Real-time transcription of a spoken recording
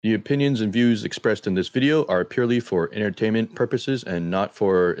The opinions and views expressed in this video are purely for entertainment purposes and not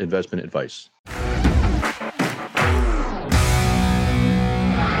for investment advice.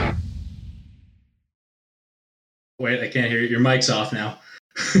 Wait, I can't hear you. Your mic's off now.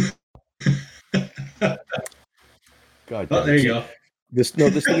 God damn Oh, there you go. This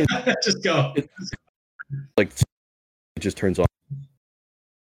thing is Just go. like it just turns on. I don't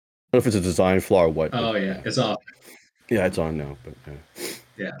know if it's a design flaw or what. Oh yeah, it's off. Yeah, it's on now. But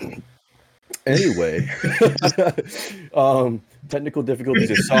Yeah. Anyway, technical difficulties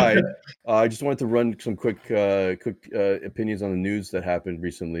aside, I just wanted to run some quick opinions on the news that happened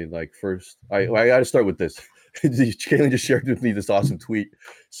recently. Like first, I got to start with this. Kaylin just shared with me this awesome tweet.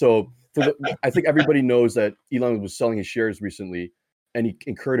 So I think everybody knows that Elon was selling his shares recently, and he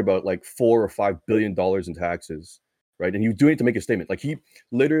incurred about like $4 or $5 billion in taxes, right? And he was doing it to make a statement. Like he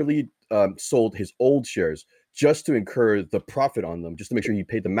literally sold his old shares just to incur the profit on them, just to make sure he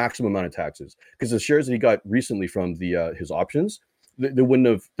paid the maximum amount of taxes. Because the shares that he got recently from the his options, they wouldn't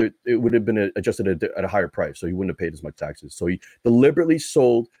have. It would have been adjusted at a higher price, so he wouldn't have paid as much taxes. So he deliberately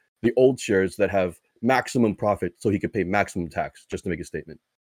sold the old shares that have maximum profit, so he could pay maximum tax, just to make a statement.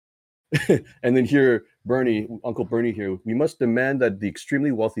 And then here, Uncle Bernie here, we must demand that the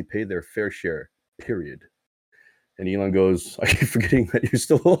extremely wealthy pay their fair share, period. And Elon goes, I keep forgetting that you're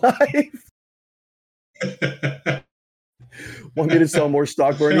still alive. Want me to sell more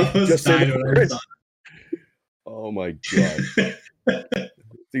stock, Bernie? Just say the words. Oh my god! I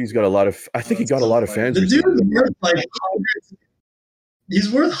think he's got a lot of. I think he got a lot of fans. The dude is worth like hundreds.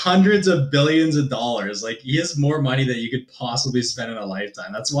 He's worth hundreds of billions of dollars. Like he has more money than you could possibly spend in a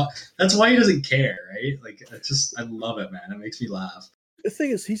lifetime. That's why he doesn't care, right? Like I love it, man. It makes me laugh. The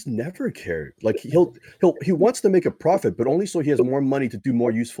thing is, he's never cared. Like he wants to make a profit, but only so he has more money to do more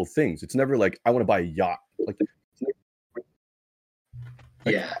useful things. It's never like I want to buy a yacht. Like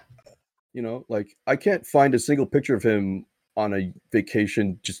yeah, you know, like I can't find a single picture of him on a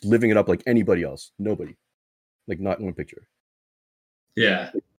vacation just living it up like anybody else. Nobody, like not one picture.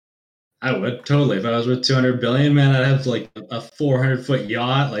 Yeah, I would totally. If I was worth 200 billion, man, I'd have like a 400-foot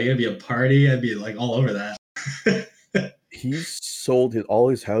yacht. Like it'd be a party. I'd be like all over that. He's sold all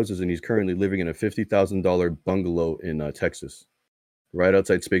his houses, and he's currently living in a $50,000 bungalow in Texas, right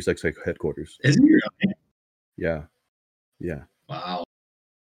outside SpaceX headquarters. Is he really? Yeah. Wow,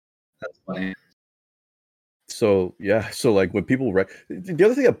 that's funny. So yeah, so like when people the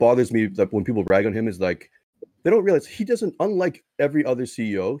other thing that bothers me that when people rag on him is like they don't realize he doesn't. Unlike every other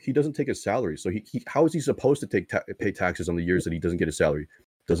CEO, he doesn't take a salary. So he how is he supposed to pay taxes on the years that he doesn't get a salary?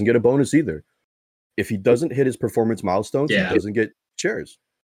 Doesn't get a bonus either. If he doesn't hit his performance milestones, he doesn't get shares.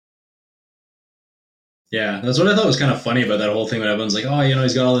 Yeah, that's what I thought was kind of funny about that whole thing when everyone's like, oh, you know,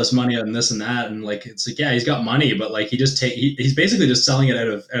 he's got all this money and this and that. And like, it's like, yeah, he's got money, but like he's basically just selling it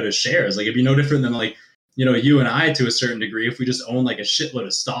out of shares. Like it'd be no different than like, you know, you and I to a certain degree, if we just own like a shitload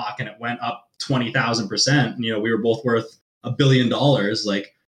of stock and it went up 20,000%, and, you know, we were both worth $1 billion,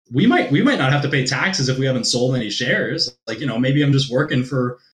 like we might not have to pay taxes if we haven't sold any shares. Like, you know, maybe I'm just working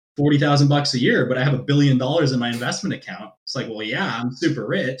for $40,000 a year, but I have $1 billion in my investment account. It's like, well, yeah, I'm super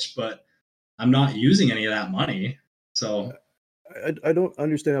rich, but I'm not using any of that money. So I don't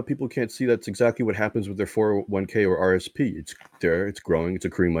understand how people can't see that's exactly what happens with their 401k or RSP. It's there, it's growing, it's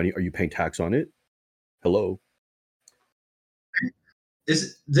accruing money. Are you paying tax on it? Hello.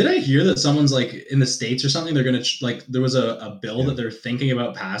 Did I hear that someone's like in the States or something, they're going to like, there was a bill that they're thinking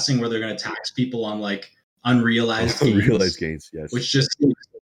about passing where they're going to tax people on like unrealized gains. Unrealized gains, yes. Which just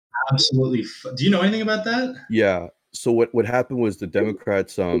absolutely. Do you know anything about that? Yeah. So what happened was the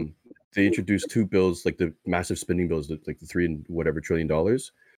Democrats, they introduced two bills, like the massive spending bills, like the $3 trillion,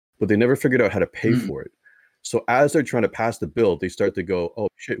 but they never figured out how to pay for it. So as they're trying to pass the bill, they start to go, oh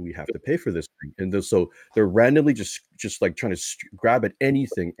shit, we have to pay for this thing. And so they're randomly just like trying to grab at any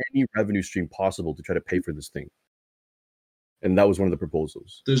revenue stream possible to try to pay for this thing. And that was one of the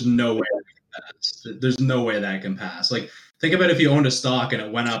proposals. There's no way that can pass. There's no way that can pass. Like, think about if you owned a stock and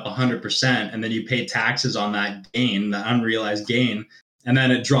it went up 100% and then you paid taxes on that gain, the unrealized gain, and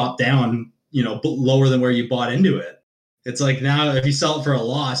then it dropped down, you know, lower than where you bought into it. It's like now if you sell it for a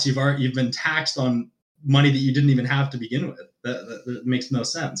loss, you've been taxed on money that you didn't even have to begin with. That makes no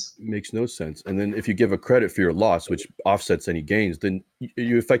sense. It makes no sense. And then if you give a credit for your loss, which offsets any gains, then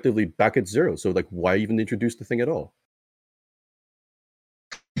you effectively back at zero. So like, why even introduce the thing at all?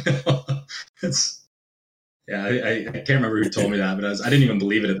 I can't remember who told me that, but I didn't even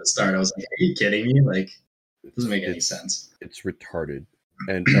believe it at the start. I was like, are you kidding me? Like, it doesn't make any sense. It's retarded.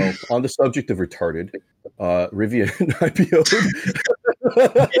 And on the subject of retarded, Rivian IPO.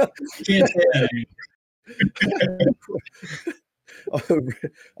 You can't say that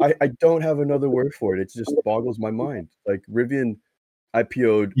I don't have another word for it. It just boggles my mind. Like Rivian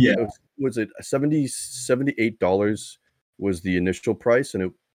IPO'd, Yeah. was it $78 was the initial price,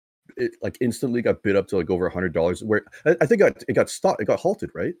 and it like instantly got bid up to like over $100. Where I think it got stopped, it got halted,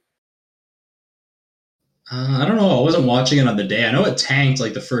 right? I don't know. I wasn't watching it on the day. I know it tanked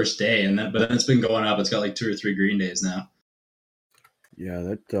like the first day, but then it's been going up. It's got like 2 or 3 green days now. Yeah,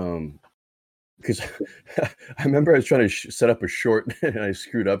 that because I remember I was trying to set up a short and I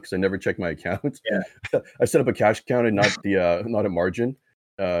screwed up because I never checked my account. Yeah. I set up a cash account and not a margin.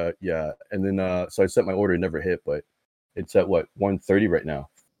 Yeah, and then so I set my order, never hit, but it's at what 130 right now.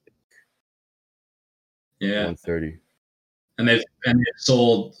 Yeah, 130. And they've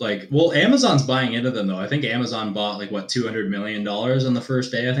sold like, well, Amazon's buying into them though. I think Amazon bought like what $200 million on the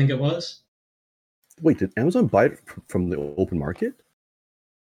first day. I think it was. Wait, did Amazon buy it from the open market?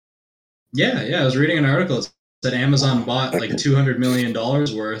 Yeah. I was reading an article that said Amazon bought like $200 million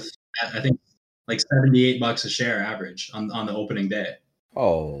worth. At, I think like $78 a share average on the opening day.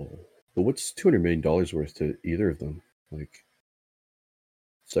 Oh, but what's $200 million worth to either of them? Like,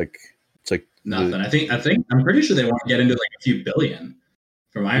 it's like nothing. I think I'm pretty sure they want to get into like a few billion,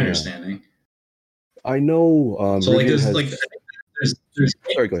 from my understanding. I know. So like there's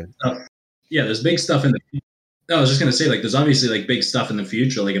sorry, go ahead. Stuff. Yeah, there's big stuff in the. No, I was just gonna say like there's obviously like big stuff in the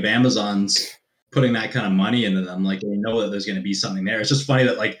future. Like if Amazon's putting that kind of money into them, like they know that there's going to be something there. It's just funny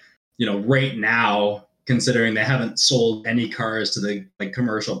that like right now, considering they haven't sold any cars to the like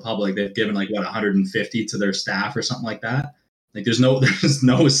commercial public, they've given like what 150 to their staff or something like that. Like there's no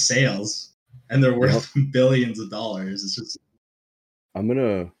sales, and they're worth billions of dollars. It's just.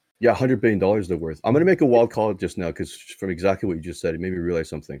 $100 billion they're worth. I'm gonna make a wild call just now because from exactly what you just said, it made me realize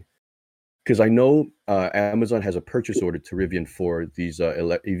something. Because I know Amazon has a purchase order to Rivian for these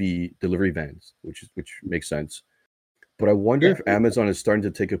EV delivery vans, which makes sense. But I wonder if Amazon is starting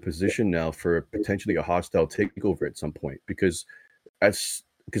to take a position now for potentially a hostile takeover at some point, because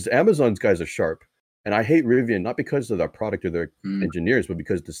Amazon's guys are sharp, and I hate Rivian not because of their product or their engineers, but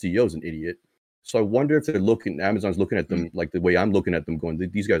because the CEO is an idiot. So I wonder if Amazon's looking at them like the way I'm looking at them, going,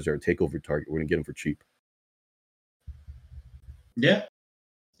 these guys are a takeover target. We're gonna get them for cheap. Yeah,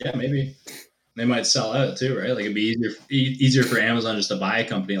 maybe they might sell out too, right? Like it'd be easier for Amazon just to buy a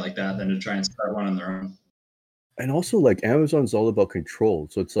company like that than to try and start one on their own. And also, like Amazon's all about control.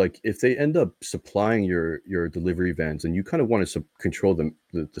 So it's like if they end up supplying your delivery vans, and you kind of want to control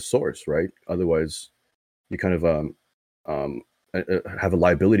the source, right? Otherwise, you kind of have a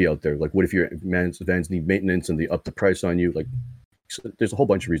liability out there. Like, what if your vans need maintenance and they up the price on you? Like, so there's a whole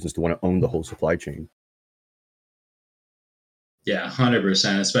bunch of reasons to want to own the whole supply chain. Yeah,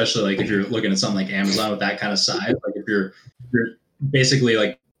 100%. Especially like if you're looking at something like Amazon with that kind of size, like if you're basically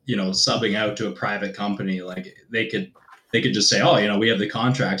like subbing out to a private company, like they could just say, oh, we have the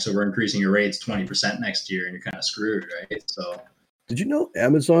contract, so we're increasing your rates 20% next year, and you're kind of screwed, right? So, did you know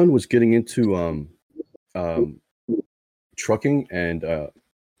Amazon was getting into trucking and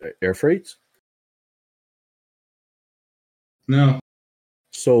air freights? No.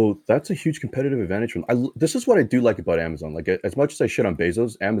 So that's a huge competitive advantage. This is what I do like about Amazon. Like as much as I shit on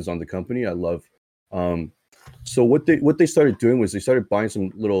Bezos, Amazon, the company, I love. So what they started doing was they started buying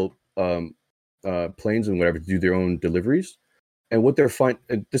some little planes and whatever to do their own deliveries. And what they're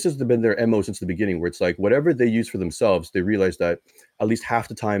and this has been their MO since the beginning, where it's like whatever they use for themselves, they realize that at least half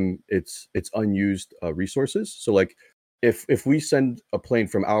the time it's unused resources. So like if we send a plane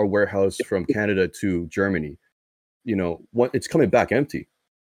from our warehouse from Canada to Germany, it's coming back empty,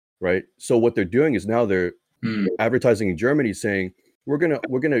 right? So what they're doing is now they're advertising in Germany saying we're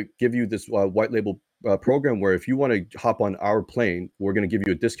gonna give you this white label program where if you want to hop on our plane, we're gonna give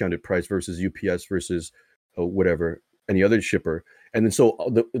you a discounted price versus UPS versus whatever any other shipper. And then so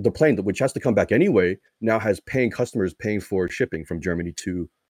the plane, which has to come back anyway, now has paying customers paying for shipping from Germany to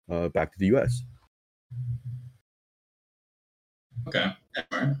back to the US. Okay.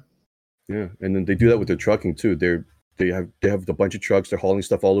 Yeah, and then they do that with their trucking too. They have a bunch of trucks. They're hauling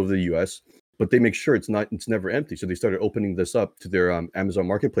stuff all over the U.S., but they make sure it's never empty. So they started opening this up to their Amazon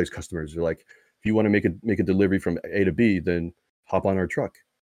Marketplace customers. They're like, if you want to make a delivery from A to B, then hop on our truck.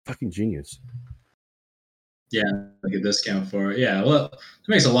 Fucking genius. Yeah, like a discount for it. Yeah, well, it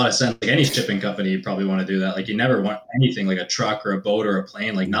makes a lot of sense. Like any shipping company, you probably want to do that. Like you never want anything like a truck or a boat or a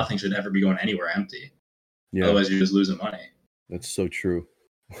plane. Like nothing should ever be going anywhere empty. Yeah. Otherwise, you're just losing money. That's so true.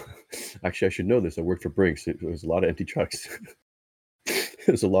 Actually, I should know this. I worked for Brinks. There was a lot of empty trucks.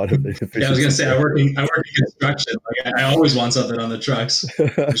 There's a lot of. Yeah, I was gonna say I work in construction. Like I always want something on the trucks,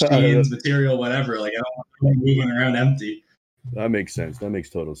 machines, material, whatever. Like I don't want moving around empty. That makes sense. That makes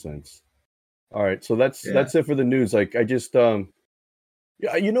total sense. All right, so that's it for the news. Like I just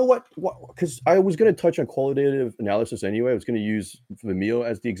Yeah, you know what? Because I was going to touch on qualitative analysis anyway. I was going to use Vimeo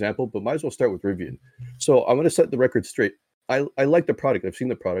as the example, but might as well start with Rivian. So I'm going to set the record straight. I like the product. I've seen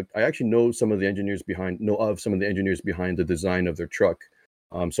the product. I actually know some of the engineers behind the design of their truck.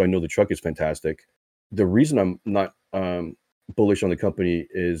 So I know the truck is fantastic. The reason I'm not bullish on the company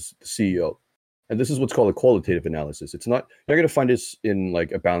is the CEO. And this is what's called a qualitative analysis. You're not going to find this in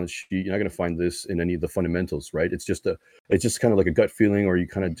like a balance sheet. You're not going to find this in any of the fundamentals, right? It's just kind of like a gut feeling, or you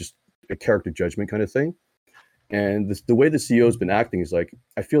kind of just a character judgment kind of thing. And the way the CEO has been acting is like,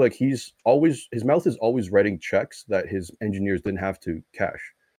 I feel like his mouth is always writing checks that his engineers didn't have to cash.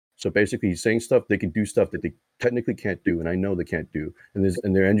 So basically he's saying stuff, they can do stuff that they technically can't do. And I know they can't do. And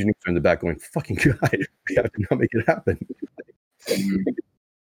their engineers are in the back going, fucking God, we have to not make it happen.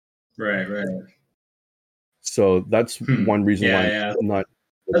 Right. So that's one reason why I'm not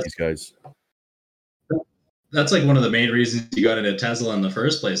with these guys. That's like one of the main reasons you got into Tesla in the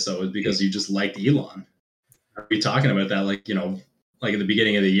first place, though, is because you just liked Elon. Are we talking about that, like, like at the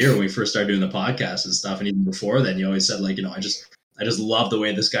beginning of the year when we first started doing the podcast and stuff, and even before then, you always said, like, I just love the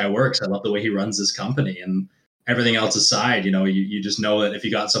way this guy works. I love the way he runs this company, and everything else aside, you just know that if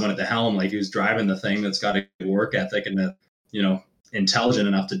you got someone at the helm, like who's driving the thing, that's got a work ethic and intelligent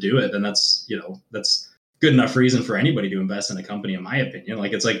enough to do it, then that's good enough reason for anybody to invest in a company, in my opinion.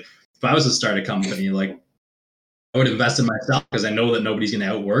 Like, it's like if I was to start a company, like I would invest in myself because I know that nobody's going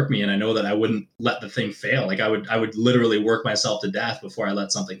to outwork me, and I know that I wouldn't let the thing fail. Like I would literally work myself to death before I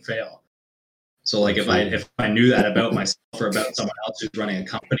let something fail. So like if I knew that about myself or about someone else who's running a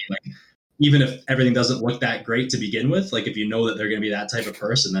company, like even if everything doesn't look that great to begin with, like if you know that they're going to be that type of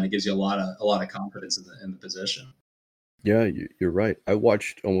person, then it gives you a lot of confidence in the position. Yeah, you're right. I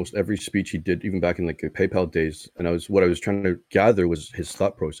watched almost every speech he did, even back in like the PayPal days, and what I was trying to gather was his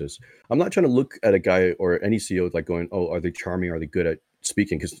thought process. I'm not trying to look at a guy or any CEO like going, "Oh, are they charming? Are they good at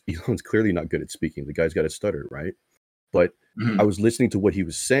speaking?" Because Elon's clearly not good at speaking. The guy's got a stutter, right? But I was listening to what he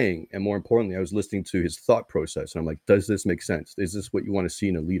was saying, and more importantly, I was listening to his thought process. And I'm like, "Does this make sense? Is this what you want to see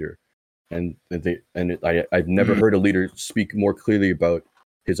in a leader?" I've never heard a leader speak more clearly about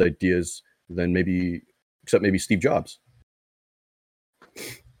his ideas than except maybe Steve Jobs.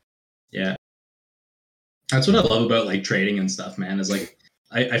 Yeah, that's what I love about like trading and stuff, man. Is like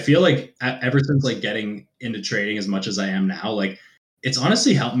I feel like ever since like getting into trading as much as I am now, like it's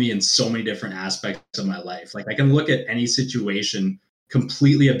honestly helped me in so many different aspects of my life. Like I can look at any situation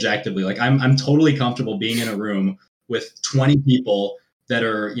completely objectively. Like I'm totally comfortable being in a room with 20 people that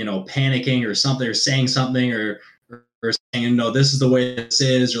are panicking or something, or saying something, or saying, no, this is the way this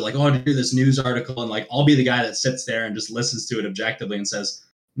is, or like, oh, I hear this news article, and like I'll be the guy that sits there and just listens to it objectively and says,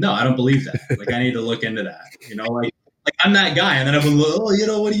 no, I don't believe that. Like I need to look into that. Like I'm that guy, and then I'm like,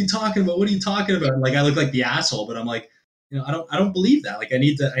 oh, what are you talking about? What are you talking about? And like I look like the asshole, but I'm like, I don't believe that. Like I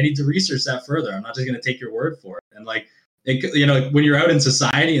need to research that further. I'm not just going to take your word for it. And like when you're out in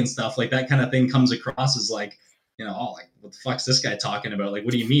society and stuff, like that kind of thing comes across as like, oh, like what the fuck's this guy talking about? Like,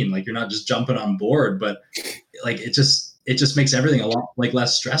 what do you mean? Like you're not just jumping on board, but like it just makes everything a lot like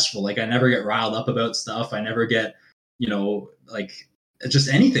less stressful. Like I never get riled up about stuff. I never get, like just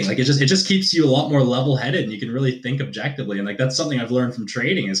anything. Like it just keeps you a lot more level-headed, and you can really think objectively. And like that's something I've learned from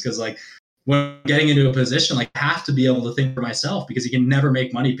trading, is because like when getting into a position, like I have to be able to think for myself, because you can never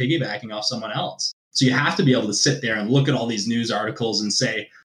make money piggybacking off someone else. So you have to be able to sit there and look at all these news articles and say,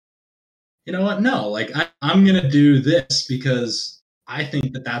 you know what? No, like I'm going to do this because I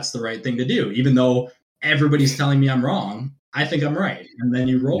think that that's the right thing to do. Even though everybody's telling me I'm wrong, I think I'm right. And then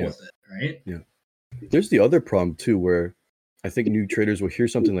you roll with it, right? Yeah. There's the other problem too, where I think new traders will hear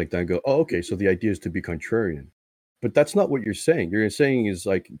something like that and go, oh, okay, so the idea is to be contrarian. But that's not what you're saying. You're saying is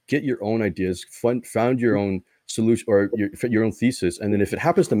like, get your own ideas, found your own solution or your own thesis. And then if it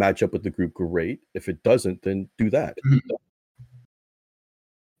happens to match up with the group, great. If it doesn't, then do that.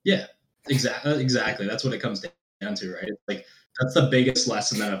 Yeah, exactly. That's what it comes down to, right? It's like, that's the biggest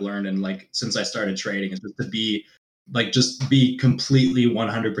lesson that I've learned. And like, since I started trading, is just to be completely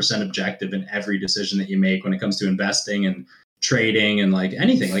 100% objective in every decision that you make when it comes to investing and trading and like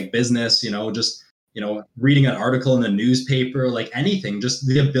anything like business, just, reading an article in the newspaper, like anything, just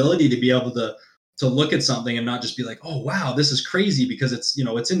the ability to be able to look at something and not just be like, oh, wow, this is crazy because it's,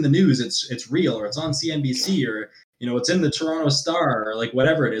 it's in the news, it's real, or it's on CNBC, or, it's in the Toronto Star, or like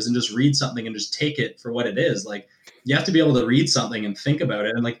whatever it is, and just read something and just take it for what it is. Like you have to be able to read something and think about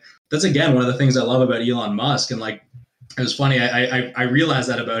it. And like, that's again, one of the things I love about Elon Musk. And like, it was funny. I realized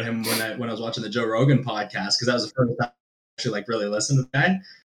that about him when I was watching the Joe Rogan podcast, because that was the first time I actually like really listened to the guy.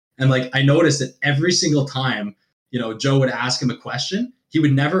 And like I noticed that every single time, Joe would ask him a question, he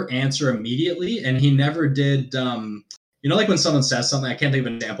would never answer immediately, and he never did you know, like when someone says something, I can't think of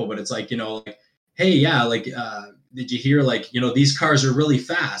an example, but it's like, you know, like, hey, yeah, like, did you hear, like, you know, these cars are really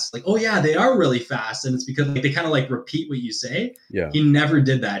fast? Like, oh yeah, they are really fast. And it's because like, they kind of like repeat what you say. Yeah. He never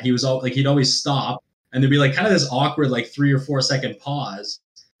did that. He was all like, he'd always stop and there'd be like kind of this awkward, like 3 or 4 second pause.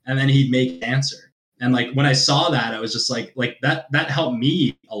 And then he'd make an answer. And like, when I saw that, I was just like that helped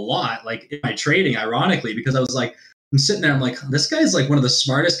me a lot, like in my trading, ironically, because I was like, I'm sitting there, I'm like, this guy's like one of the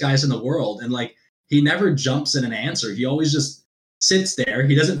smartest guys in the world. And like, he never jumps in an answer. He always just sits there.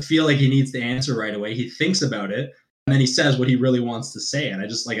 He doesn't feel like he needs to answer right away. He thinks about it and then he says what he really wants to say. And I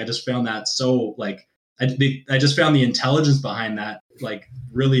just found that so like, I just found the intelligence behind that like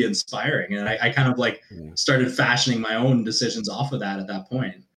really inspiring. And I kind of like started fashioning my own decisions off of that at that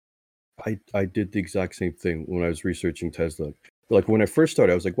point. I did the exact same thing when I was researching Tesla. Like when I first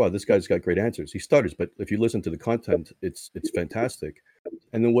started, I was like, wow, this guy's got great answers. He stutters, but if you listen to the content, it's fantastic.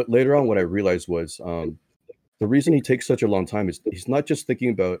 And then what I realized was the reason he takes such a long time is he's not just thinking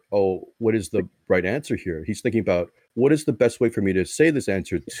about, oh, what is the right answer here? He's thinking about what is the best way for me to say this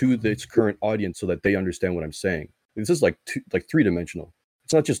answer to its current audience so that they understand what I'm saying. This is like three-dimensional.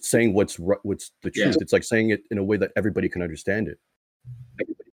 It's not just saying what's the truth. Yeah. It's like saying it in a way that everybody can understand it.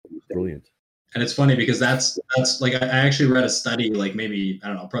 Brilliant. And it's funny because that's like, I actually read a study, like maybe, I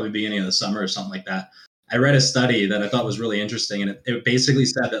don't know, probably beginning of the summer or something like that. I read a study that I thought was really interesting. And it basically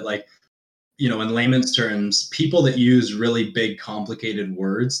said that like, you know, in layman's terms, people that use really big, complicated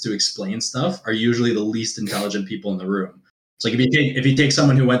words to explain stuff are usually the least intelligent people in the room. It's like if you take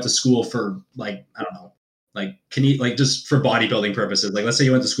someone who went to school for like, I don't know, like just for bodybuilding purposes, like let's say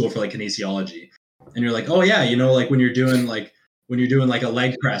you went to school for like kinesiology and you're like, oh yeah, you know, like when you're doing like a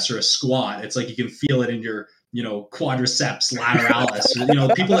leg press or a squat, it's like you can feel it in your, you know, quadriceps lateralis. Or, you know,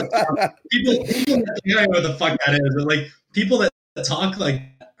 people that I don't know what the fuck that is, but like people that talk like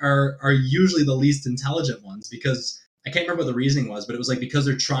are usually the least intelligent ones, because I can't remember what the reasoning was, but it was like because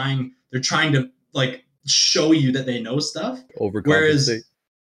they're trying to like show you that they know stuff. Whereas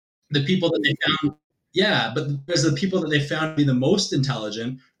the people that they found, whereas the people that they found to be the most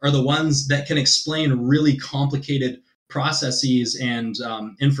intelligent are the ones that can explain really complicated processes and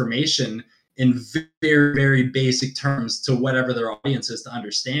information in very, very basic terms to whatever their audience is to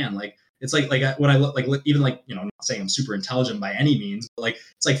understand. Like it's like when I look like even like, you know, I'm not saying I'm super intelligent by any means, but like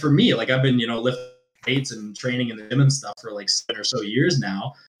it's like for me, like I've been, you know, lifting weights and training in the gym and stuff for like 7 or so years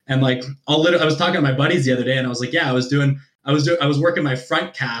now. And like I was talking to my buddies the other day and I was like, yeah, I was working my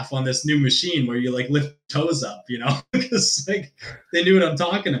front calf on this new machine where you like lift toes up, you know, because like they knew what I'm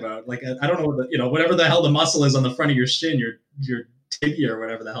talking about. Like I don't know what you know, whatever the hell the muscle is on the front of your shin, your tibia or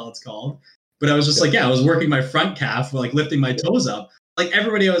whatever the hell it's called. But I was just like, yeah, I was working my front calf, like lifting my toes up. Like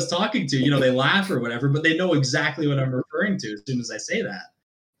everybody I was talking to, you know, they laugh or whatever, but they know exactly what I'm referring to as soon as I say that,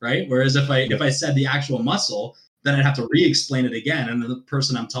 right? Whereas if I said the actual muscle, then I'd have to re-explain it again, and the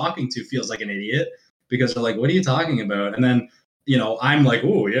person I'm talking to feels like an idiot because they're like, "What are you talking about?" And then, you know, I'm like,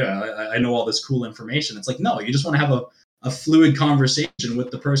 "Oh yeah, I know all this cool information." It's like, no, you just want to have a fluid conversation with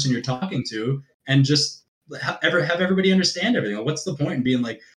the person you're talking to, and just have everybody understand everything. Like, what's the point in being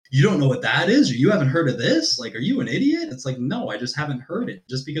like, you don't know what that is, or you haven't heard of this? Like, are you an idiot? It's like, no, I just haven't heard it.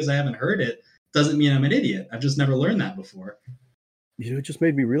 Just because I haven't heard it doesn't mean I'm an idiot. I've just never learned that before. You know, it just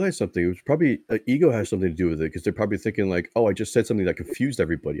made me realize something. It was probably ego has something to do with it, because they're probably thinking like, oh, I just said something that confused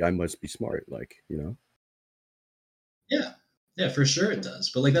everybody. I must be smart. Like, you know? Yeah, for sure it does.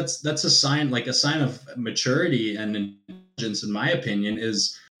 But like that's a sign of maturity and intelligence, in my opinion,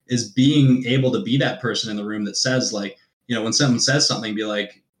 is being able to be that person in the room that says, like, you know, when someone says something, be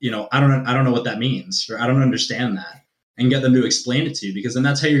like, you know, I don't know what that means, or I don't understand that, and get them to explain it to you, because then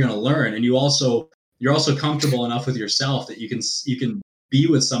that's how you're going to learn. And you're also comfortable enough with yourself that you can be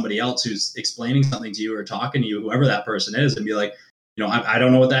with somebody else who's explaining something to you or talking to you, whoever that person is, and be like, you know, I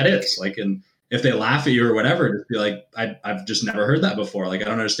don't know what that is. Like, and if they laugh at you or whatever, just be like, I've just never heard that before. Like, I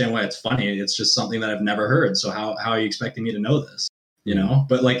don't understand why it's funny. It's just something that I've never heard. So how are you expecting me to know this? You know?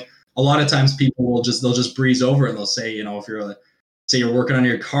 But like a lot of times people they'll just breeze over it, and they'll say, you know, if you're say you're working on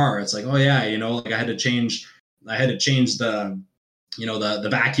your car, it's like, oh yeah, you know, like I had to change the, you know, the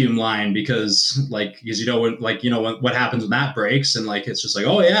vacuum line because you know, what happens when that breaks, and like it's just like,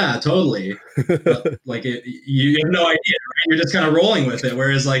 oh yeah, totally. But, like you have no idea, right? You're just kind of rolling with it.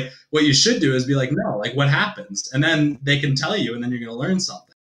 Whereas like what you should do is be like, no, like what happens, and then they can tell you, and then you're going to learn something.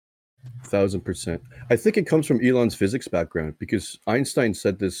 1,000%. I think it comes from Elon's physics background, because Einstein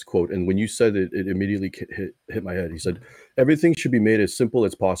said this quote, and when you said it, it immediately hit my head. He said, "Everything should be made as simple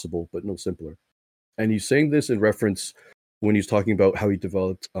as possible, but no simpler." And he's saying this in reference when he's talking about how he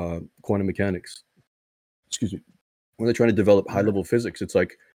developed quantum mechanics. Excuse me. When they're trying to develop high-level physics, it's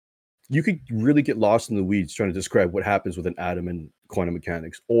like you could really get lost in the weeds trying to describe what happens with an atom in quantum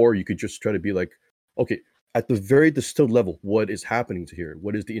mechanics, or you could just try to be like, okay, at the very distilled level, what is happening to here?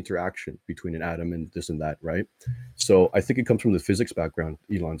 What is the interaction between an atom and this and that, right? So I think it comes from the physics background,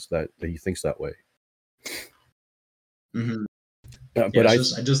 Elon's, that he thinks that way. Mm-hmm. But I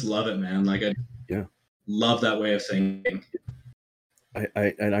just love it, man. Like I love that way of thinking.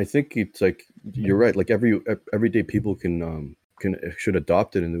 I think it's like, you're right. Like everyday people should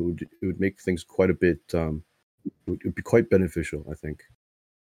adopt it, and it would make things quite a bit. It would be quite beneficial, I think.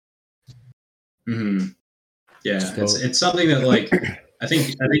 Mm-hmm. Yeah, so, it's something that, like, I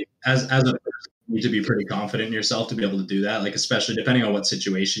think as a person, you need to be pretty confident in yourself to be able to do that. Like, especially depending on what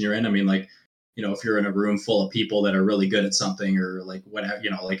situation you're in. I mean, like, you know, if you're in a room full of people that are really good at something, or like whatever,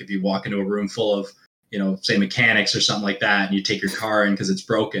 you know, like if you walk into a room full of, you know, say mechanics or something like that, and you take your car in because it's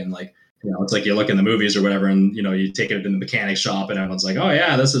broken, like, you know, it's like you look in the movies or whatever, and, you know, you take it in the mechanic shop and everyone's like, oh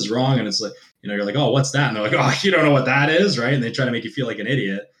yeah, this is wrong. And it's like, you know, you're like, oh, what's that? And they're like, oh, you don't know what that is, right? And they try to make you feel like an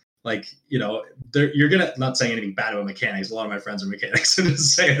idiot. Like, you know, you're gonna, not saying anything bad about mechanics. A lot of my friends are mechanics, and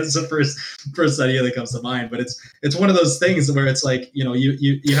just saying it's the first idea that comes to mind. But it's one of those things where it's like, you know,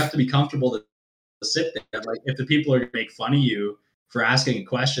 you have to be comfortable to sit there. Like, if the people are gonna make fun of you for asking a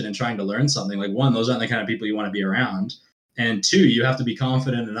question and trying to learn something, like, one, those aren't the kind of people you want to be around, and two, you have to be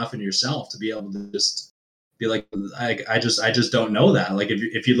confident enough in yourself to be able to just be like, I just don't know that. Like,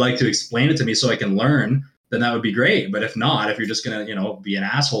 if you'd like to explain it to me so I can learn, then that would be great. But if not, if you're just gonna, you know, be an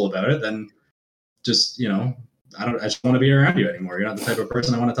asshole about it, then just, you know, I just want to be around you anymore. You're not the type of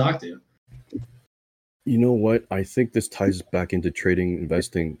person I want to talk to. You know what? I think this ties back into trading,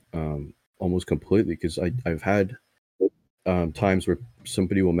 investing, almost completely, because I've had times where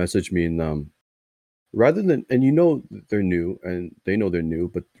somebody will message me, and rather than, and you know they're new and they know they're new,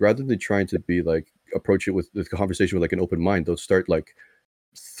 but rather than trying to be like, approach it with the conversation with like an open mind, they'll start like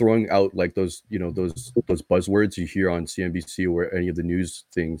throwing out like those, you know, those buzzwords you hear on CNBC or any of the news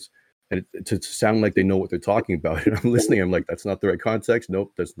things, and to sound like they know what they're talking about. And I'm listening, I'm like, that's not the right context.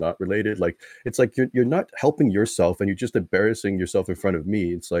 Nope, that's not related. Like, it's like you're not helping yourself, and you're just embarrassing yourself in front of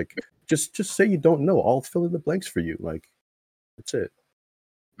me. It's like, just say you don't know. I'll fill in the blanks for you. Like, that's it.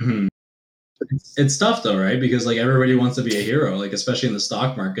 Mm-hmm. It's tough though, right? Because like everybody wants to be a hero, like especially in the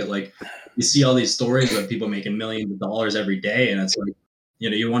stock market. Like, you see all these stories of people making millions of dollars every day, and it's like, you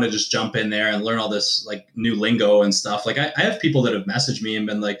know, you want to just jump in there and learn all this like new lingo and stuff. Like I have people that have messaged me and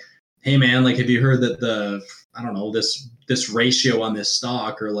been like, hey man, like, have you heard that I don't know, this ratio on this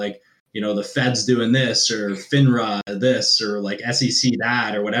stock, or like, you know, the Fed's doing this, or FINRA this, or like SEC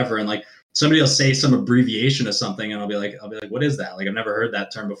that, or whatever. And like, somebody will say some abbreviation of something, and I'll be like, what is that? Like, I've never heard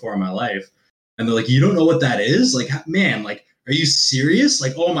that term before in my life. And they're like, you don't know what that is? Like, man, like, are you serious?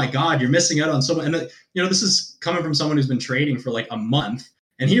 Like, oh my God, you're missing out on so much. And you know, this is coming from someone who's been trading for like a month.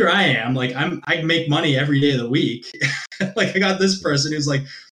 And here I am, like, I make money every day of the week. Like, I got this person who's like,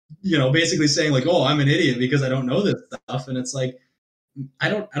 you know, basically saying like, oh, I'm an idiot because I don't know this stuff. And it's like, I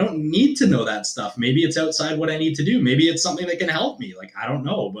don't need to know that stuff. Maybe it's outside what I need to do. Maybe it's something that can help me. Like, I don't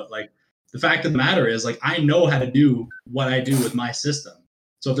know. But like, the fact of the matter is, like, I know how to do what I do with my system.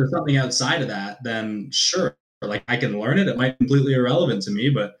 So if there's something outside of that, then sure, like, I can learn it. It might be completely irrelevant to me,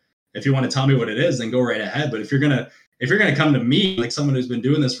 but if you want to tell me what it is, then go right ahead. But if you're gonna come to me, like someone who's been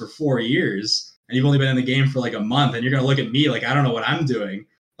doing this for 4 years, and you've only been in the game for like a month, and you're gonna look at me like I don't know what I'm doing,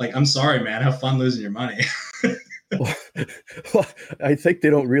 like, I'm sorry, man. Have fun losing your money. Well, I think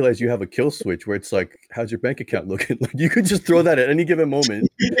they don't realize you have a kill switch where it's like, how's your bank account looking? Like, you could just throw that at any given moment.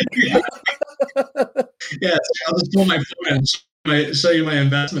 Yeah, I'll just pull my phone and show you my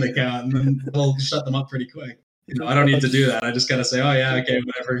investment account, and then they'll shut them up pretty quick. You know, I don't need to do that. I just gotta say, oh yeah, okay,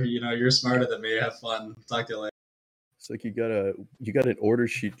 whatever. You know, you're smarter than me. Have fun. Talk to you later. It's like you got an order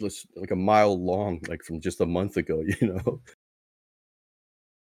sheet list like a mile long, like from just a month ago. You know.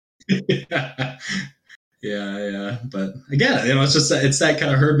 Yeah. But again, you know, it's that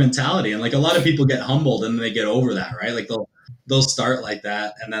kind of herd mentality, and like a lot of people get humbled and they get over that, right? Like they'll start like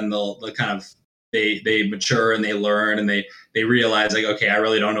that, and then they'll kind of they mature and they learn and they realize like, okay, I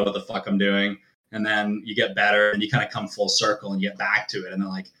really don't know what the fuck I'm doing, and then you get better and you kind of come full circle and you get back to it, and then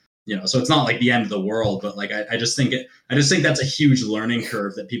like, you know, so it's not like the end of the world, but like I just think that's a huge learning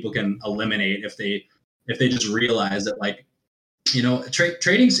curve that people can eliminate if they just realize that, like, you know,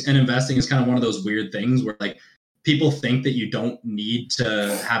 trading and investing is kind of one of those weird things where like people think that you don't need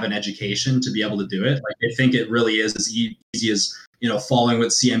to have an education to be able to do it. Like, they think it really is as easy as, you know, following what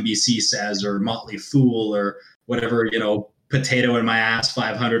CNBC says, or Motley Fool, or whatever, you know, potato in my ass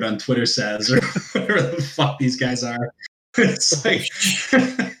 500 on Twitter says, or whatever the fuck these guys are. It's like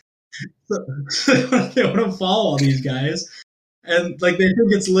they want to follow all these guys, And like they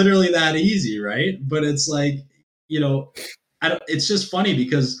think it's literally that easy, right? But it's like, you know, it's just funny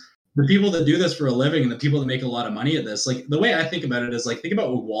because the people that do this for a living and the people that make a lot of money at this, like the way I think about it is like, think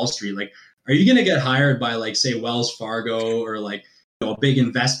about Wall Street. Like, are you going to get hired by like, say, Wells Fargo or like, a big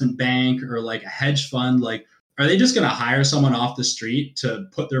investment bank or like a hedge fund? Like, are they just going to hire someone off the street to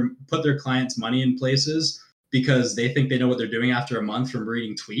put their clients' money in places because they think they know what they're doing after a month from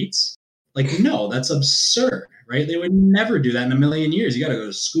reading tweets? Like, no, that's absurd, right? They would never do that in a million years. You got to go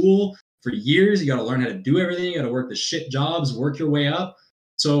to school for years. You got to learn how to do everything. You got to work the shit jobs, work your way up.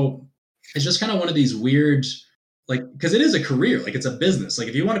 So it's just kind of one of these weird, like, because it is a career, like it's a business. Like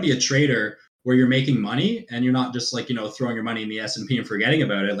if you want to be a trader where you're making money and you're not just like, throwing your money in the S&P and forgetting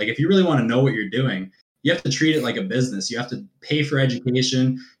about it. Like if you really want to know what you're doing, you have to treat it like a business. You have to pay for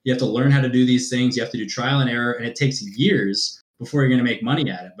education. You have to learn how to do these things. You have to do trial and error. And it takes years before you're going to make money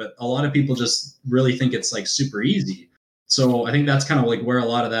at it. But a lot of people just really think it's like super easy. So I think that's kind of like where a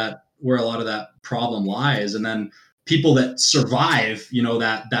lot of that problem lies. And then people that survive,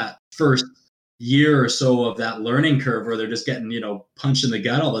 that first year or so of that learning curve where they're just getting, punched in the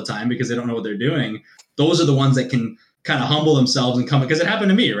gut all the time because they don't know what they're doing. Those are the ones that can kind of humble themselves and come, because it happened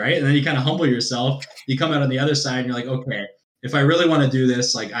to me, right? And then you kind of humble yourself. You come out on the other side and you're like, okay, if I really want to do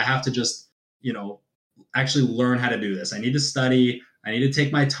this, like I have to just, actually learn how to do this. I need to study. I need to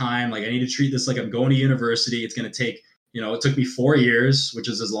take my time. Like I need to treat this like I'm going to university. It's going to take, it took me 4 years, which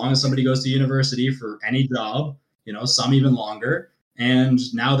is as long as somebody goes to university for any job, some even longer. And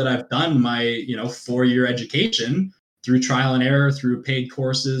now that I've done my, 4-year education through trial and error, through paid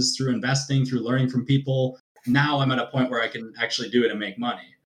courses, through investing, through learning from people, now I'm at a point where I can actually do it and make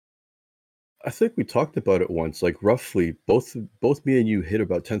money. I think we talked about it once, like roughly both me and you hit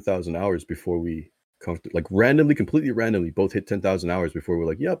about 10,000 hours before we like randomly, completely randomly, both hit 10,000 hours before we're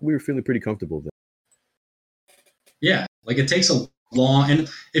like, yep, we were feeling pretty comfortable then. Yeah, like it takes a long, and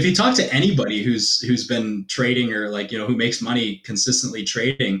if you talk to anybody who's been trading or like, who makes money consistently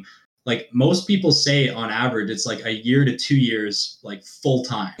trading, like most people say on average, it's like a year to 2 years, like full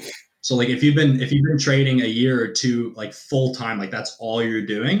time. So like if you've been trading a year or two, like full time, like that's all you're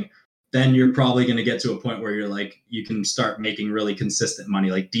doing, then you're probably going to get to a point where you're like, you can start making really consistent money,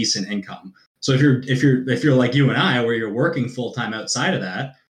 like decent income. So if you're like you and I, where you're working full time outside of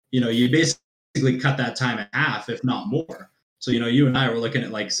that, you basically cut that time in half, if not more. So, you and I were looking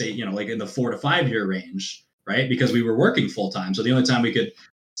at like, say, like in the 4 to 5 year range, right? Because we were working full time. So the only time we could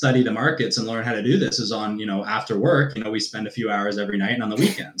study the markets and learn how to do this is on, after work, we spend a few hours every night and on the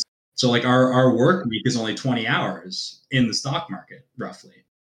weekends. So like our work week is only 20 hours in the stock market, roughly.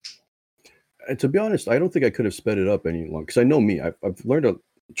 And to be honest, I don't think I could have sped it up any longer, because I know me. I've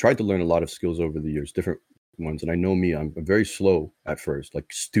tried to learn a lot of skills over the years, different ones, and I know me. I'm very slow at first, like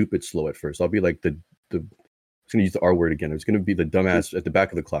stupid slow at first. I'll be like the I'm gonna use the R word again. It's gonna be the dumbass at the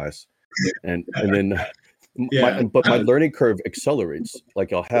back of the class, and then but my learning curve accelerates.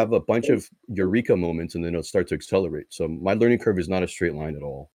 Like I'll have a bunch of eureka moments, and then it'll start to accelerate. So my learning curve is not a straight line at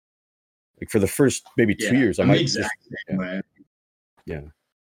all. Like for the first maybe 2 years, I might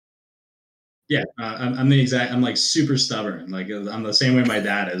I'm like super stubborn. Like I'm the same way my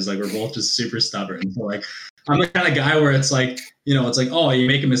dad is. Like we're both just super stubborn. So like I'm the kind of guy where it's like, it's like, oh, you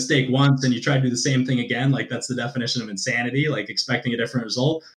make a mistake once and you try to do the same thing again. Like that's the definition of insanity, like expecting a different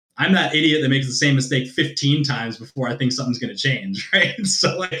result. I'm that idiot that makes the same mistake 15 times before I think something's going to change, right?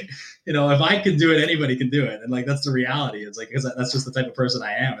 So like, if I could do it, anybody can do it. And like, that's the reality. It's like, because that's just the type of person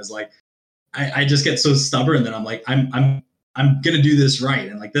I am, is like, I just get so stubborn that I'm like, I'm going to do this right.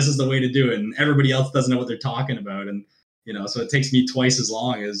 And like, this is the way to do it. And everybody else doesn't know what they're talking about. And, so it takes me twice as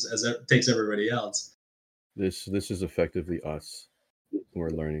long as it takes everybody else. This is effectively us. We're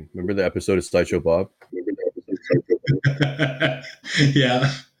learning. Remember the episode of Sideshow Bob?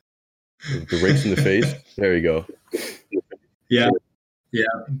 Yeah. The rakes in the face. There you go. Yeah. Yeah.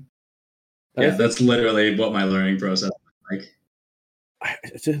 Yeah. That's literally what my learning process is like.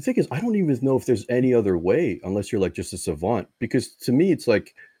 The thing is, I don't even know if there's any other way unless you're like just a savant. Because to me, it's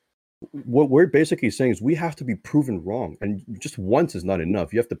like what we're basically saying is we have to be proven wrong, and just once is not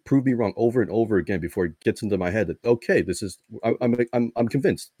enough. You have to prove me wrong over and over again before it gets into my head that okay, this is I'm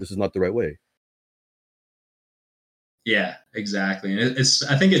convinced this is not the right way. Yeah, exactly. And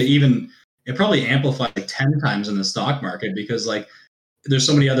I think it probably amplified 10 times in the stock market, because like there's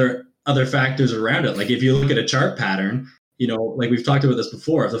so many other factors around it. Like if you look at a chart pattern, like we've talked about this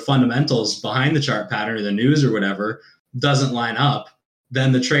before, if the fundamentals behind the chart pattern or the news or whatever doesn't line up,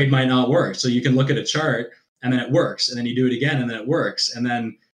 then the trade might not work. So you can look at a chart and then it works, and then you do it again and then it works, and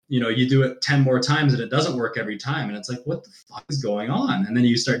then you do it 10 more times and it doesn't work every time, and it's like, what the fuck is going on? And then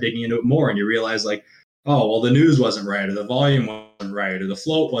you start digging into it more and you realize like, oh, well, the news wasn't right, or the volume wasn't right, or the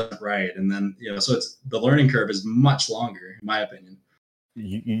float wasn't right. And then, so it's the learning curve is much longer, in my opinion.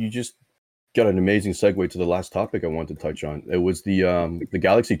 You just got an amazing segue to the last topic I wanted to touch on. It was the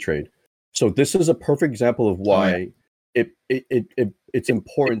Galaxy trade. So this is a perfect example of why it's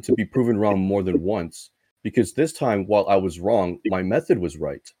important to be proven wrong more than once, because this time, while I was wrong, my method was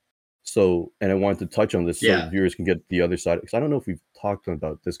right. So, and I wanted to touch on this so viewers can get the other side, because I don't know if we've talked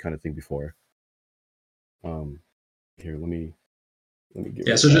about this kind of thing before. Here, let me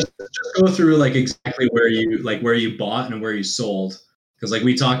get so just go through like exactly where you bought and where you sold, because like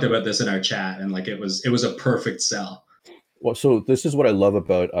we talked about this in our chat, and like it was a perfect sell. Well, so this is what I love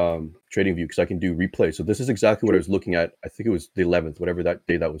about TradingView, because I can do replay. So this is exactly what I was looking at. I think it was the 11th, whatever that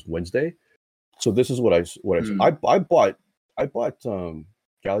day, that was Wednesday. So this is what I bought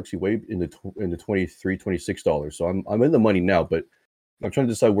Galaxy way in the $23, $26. So I'm in the money now, but I'm trying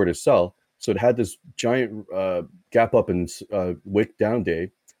to decide where to sell. So it had this giant gap up and wick down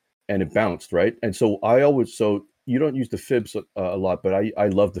day, and it bounced, right? And so so you don't use the fibs a lot, but I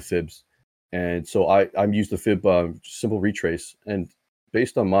love the fibs. And so I'm used the fib simple retrace, and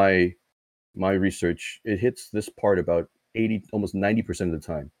based on my research, it hits this part about 80, almost 90% of the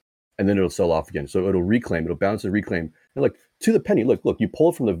time, and then it'll sell off again. So it'll reclaim, it'll bounce and reclaim, and like to the penny. Look, you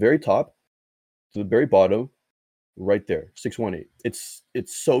pull it from the very top to the very bottom, right there, 618. It's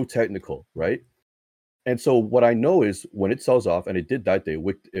so technical, right? And so what I know is when it sells off, and it did that day,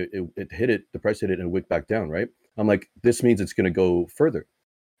 it hit it, the price hit it and wicked back down, right? I'm like, this means it's going to go further.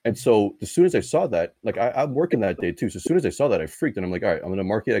 And so as soon as I saw that, like I'm working that day too. So as soon as I saw that, I freaked, and I'm like, all right, I'm going to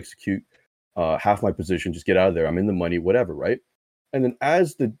market execute half my position, just get out of there. I'm in the money, whatever, right? And then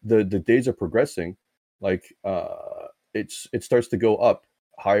as the days are progressing, like it starts to go up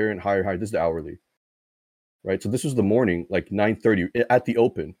higher and higher. This is the hourly, right? So this was the morning, like 9:30 at the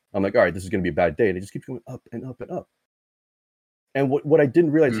open. I'm like, all right, this is going to be a bad day, and it just keeps going up and up and up. And what I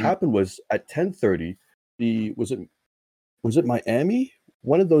didn't realize happened was at 10:30, was it Miami?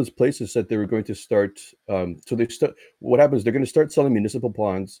 One of those places said they were going to start. What happens? They're going to start selling municipal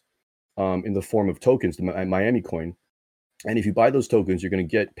bonds in the form of tokens, the Miami coin. And if you buy those tokens, you're going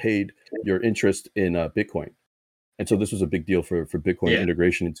to get paid your interest in Bitcoin. And so this was a big deal for Bitcoin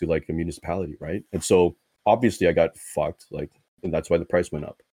integration into like a municipality, right? And so obviously I got fucked, and that's why the price went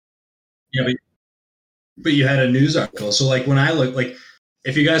up. Yeah, but you had a news article. So like when I look, like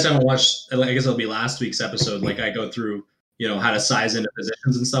if you guys haven't watched, I guess it'll be last week's episode. Like I go through, how to size into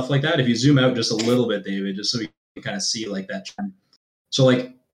positions and stuff like that. If you zoom out just a little bit, David, just so we can kind of see like that trend. So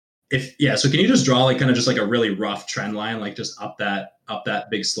like so can you just draw like kind of just like a really rough trend line, like just up that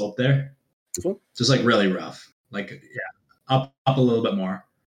big slope there? Just like really rough, like up a little bit more,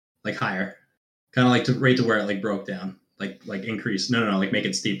 like higher, kind of like right to where it like broke down, like increase. No, like make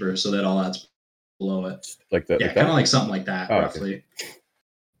it steeper so that all that's below it. Like that? Yeah, kind of like something like that, roughly. Okay.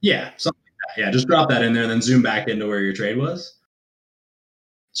 Yeah, something like that. Yeah, just drop that in there and then zoom back into where your trade was.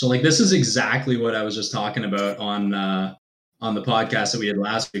 So like this is exactly what I was just talking about on the podcast that we had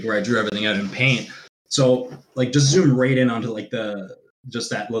last week, where I drew everything out in paint. So like just zoom right in onto like just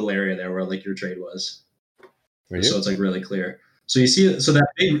that little area there where like your trade was. Right, so it's like really clear. So you see, so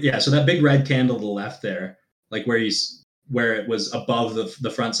that big red candle to the left there, like where it was above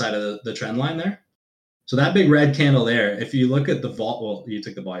the front side of the trend line there. So that big red candle there, if you look at the well, you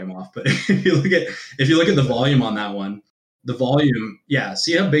took the volume off, but if you look at the volume on that one, the volume,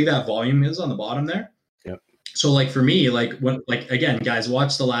 see how big that volume is on the bottom there? Yep. So like for me, again, guys,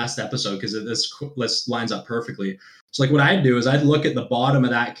 watch the last episode because this lines up perfectly. So like what I'd do is I'd look at the bottom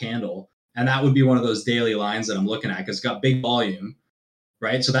of that candle, and that would be one of those daily lines that I'm looking at because it's got big volume,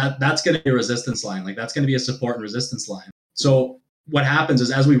 right? So that's going to be a resistance line. Like that's going to be a support and resistance line. So what happens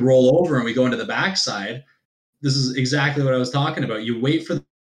is as we roll over and we go into the backside, this is exactly what I was talking about. You wait for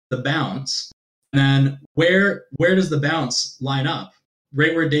the bounce, and then where does the bounce line up?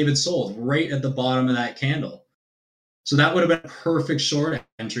 Right where David sold, right at the bottom of that candle. So that would have been a perfect short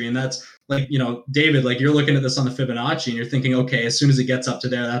entry. And that's like, David, like you're looking at this on the Fibonacci and you're thinking, okay, as soon as it gets up to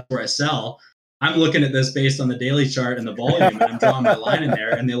there, that's where I sell. I'm looking at this based on the daily chart and the volume, and I'm drawing my line in there,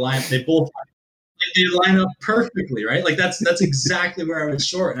 and they line up perfectly, right? Like that's exactly where I would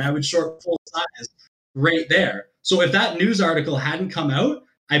short, and I would short full size right there. So if that news article hadn't come out,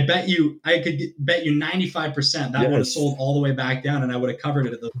 I could bet you 95% that would have sold all the way back down, and I would have covered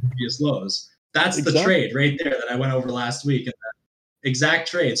it at the previous lows. That's the trade right there that I went over last week. And that exact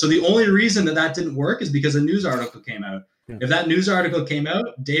trade. So the only reason that didn't work is because a news article came out. Yeah. If that news article came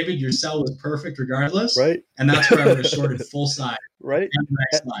out, David, your sell was perfect regardless. Right. And that's where I would have shorted full side. Right. And the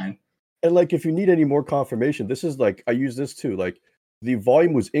next line. And like, if you need any more confirmation, this is like, I use this too. Like the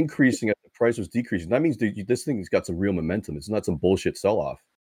volume was increasing at the price was decreasing. That means this thing's got some real momentum. It's not some bullshit sell-off.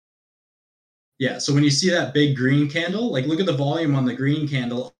 Yeah. So when you see that big green candle, like look at the volume on the green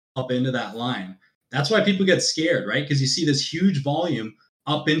candle up into that line. That's why people get scared, right? Because you see this huge volume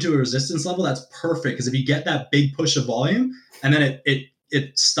up into a resistance level. That's perfect. Because if you get that big push of volume and then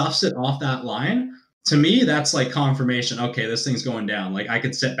it stuffs it off that line, to me, that's like confirmation. Okay, this thing's going down. Like I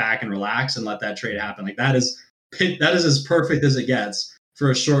could sit back and relax and let that trade happen. Like that is as perfect as it gets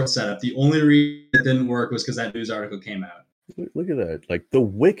for a short setup. The only reason it didn't work was because that news article came out. Look at that. Like the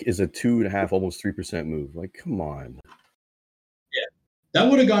wick is a 2.5, almost 3% move. Like, come on. Yeah. That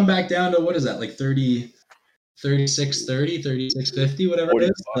would have gone back down to, what is that? Like 30, 36.30, 36.50, whatever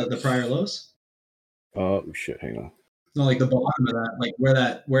it is, the prior lows. Oh shit, hang on. No, like the bottom of that, like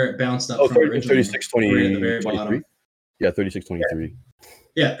where it bounced up from 36.20, right at the very bottom. Yeah, 36.23.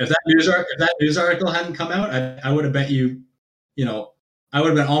 Yeah, if that news article hadn't come out, I would have bet you, I would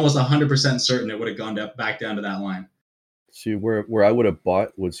have been almost 100% certain it would have gone back down to that line. See, where I would have bought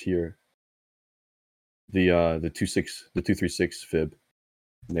was here. The 236 fib,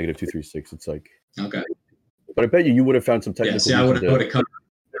 negative 236. It's like, okay. But I bet you would have found some technical. Yeah, see, I would have covered.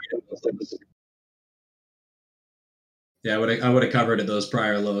 Yeah, I would have covered at those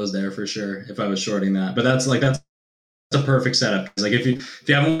prior lows there for sure if I was shorting that. But that's a perfect setup. Like if you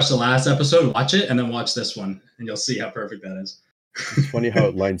haven't watched the last episode, watch it and then watch this one, and you'll see how perfect that is. It's funny how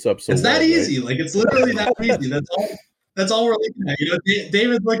it lines up so. It's that easy. Right? Like it's literally that easy. That's all we're looking at.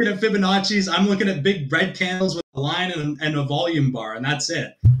 David's looking at Fibonacci's. I'm looking at big red candles with a line and a volume bar, and that's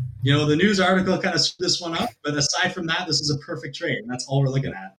it. The news article kind of screwed this one up, but aside from that, this is a perfect trade, and that's all we're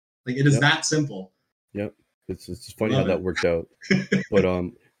looking at. Like it is that simple. Yep, it's funny how that worked out. But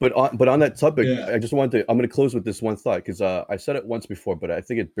on that topic, I just wanted to. I'm going to close with this one thought because I said it once before, but I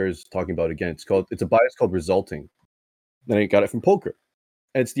think it bears talking about again. It's a bias called resulting. Then I got it from poker.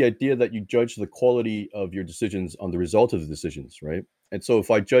 And it's the idea that you judge the quality of your decisions on the result of the decisions, right? And so if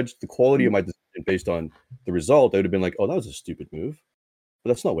I judged the quality of my decision based on the result, I would have been like, oh, that was a stupid move. But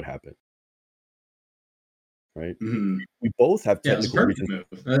that's not what happened. Right? Mm-hmm. We both have technical reasons. Move.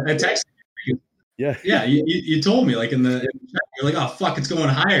 I texted you. Yeah. Yeah, you told me, like in the chat, you're like, oh, fuck, it's going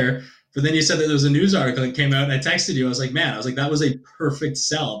higher. But then you said that there was a news article that came out, and I texted you. I was like, that was a perfect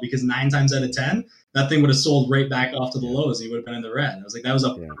sell because 9 times out of 10, that thing would have sold right back off to the lows and you would have been in the red. I was like, that was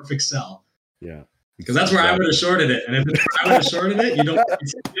a perfect sell. Yeah. Because that's where I would have shorted it. And if I would have shorted it, you don't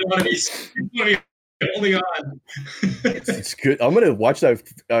want to be holding on. It's good. I'm going to watch that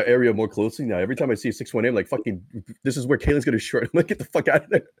area more closely now. Every time I see a 618, I'm like, fucking, this is where Kalen's going to short. I'm like, get the fuck out of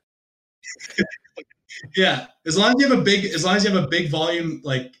there. Yeah. As long as you have a big volume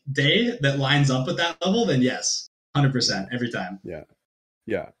like day that lines up with that level, then yes, 100% every time. Yeah.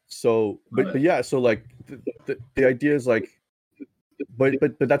 Yeah. So, but yeah, so like the idea is like, but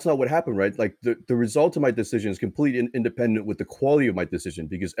that's not what happened, right? Like the result of my decision is completely independent with the quality of my decision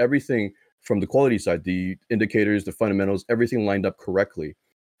because everything from the quality side, the indicators, the fundamentals, everything lined up correctly.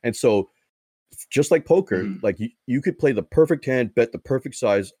 And so just like poker, like you could play the perfect hand, bet the perfect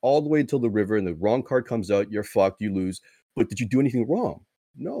size all the way until the river and the wrong card comes out, you're fucked, you lose. But did you do anything wrong?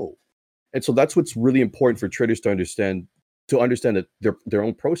 No. And so that's what's really important for traders to understand that their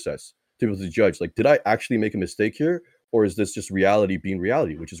own process to be able to judge, like, did I actually make a mistake here? Or is this just reality being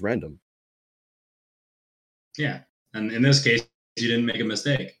reality, which is random? Yeah. And in this case, you didn't make a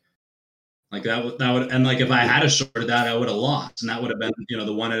mistake. Like that would, and like if I had a shorted that, I would have lost. And that would have been,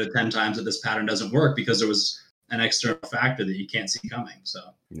 the 1 out of 10 times that this pattern doesn't work because there was an external factor that you can't see coming. So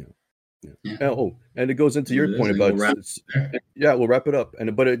yeah. And it goes into your point about we'll wrap it up.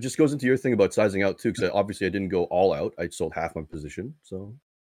 But it just goes into your thing about sizing out too, because obviously I didn't go all out. I sold half my position, so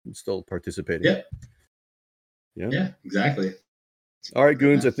I'm still participating. Yeah, exactly. All right,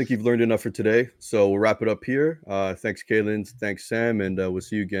 goons, I think you've learned enough for today, so we'll wrap it up here. Thanks, Kalen. Thanks, Sam, and we'll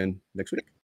see you again next week.